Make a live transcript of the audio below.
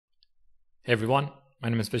Hey everyone, my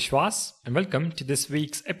name is Vishwas and welcome to this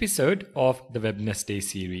week's episode of the Webnesday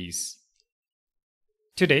series.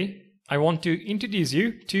 Today, I want to introduce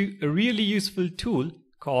you to a really useful tool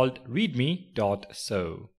called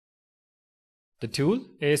Readme.so. The tool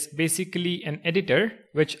is basically an editor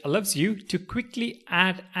which allows you to quickly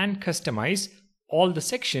add and customize all the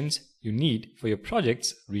sections you need for your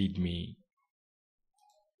project's README.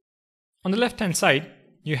 On the left-hand side,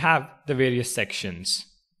 you have the various sections.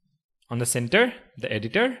 On the center, the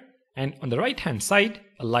editor, and on the right-hand side,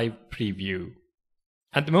 a live preview.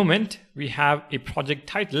 At the moment, we have a project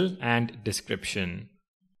title and description.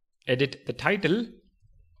 Edit the title,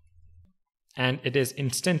 and it is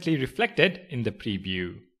instantly reflected in the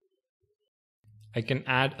preview. I can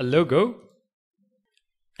add a logo,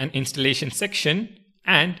 an installation section,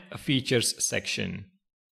 and a features section.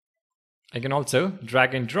 I can also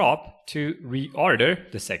drag and drop to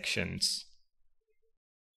reorder the sections.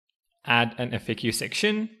 Add an FAQ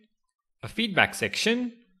section, a feedback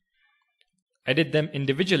section, edit them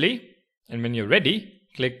individually, and when you're ready,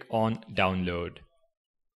 click on download.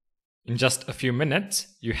 In just a few minutes,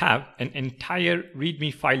 you have an entire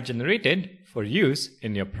README file generated for use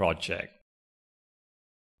in your project.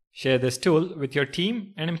 Share this tool with your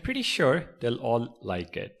team, and I'm pretty sure they'll all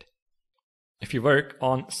like it. If you work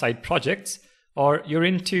on side projects or you're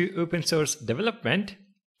into open source development,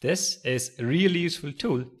 this is a really useful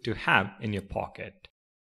tool to have in your pocket.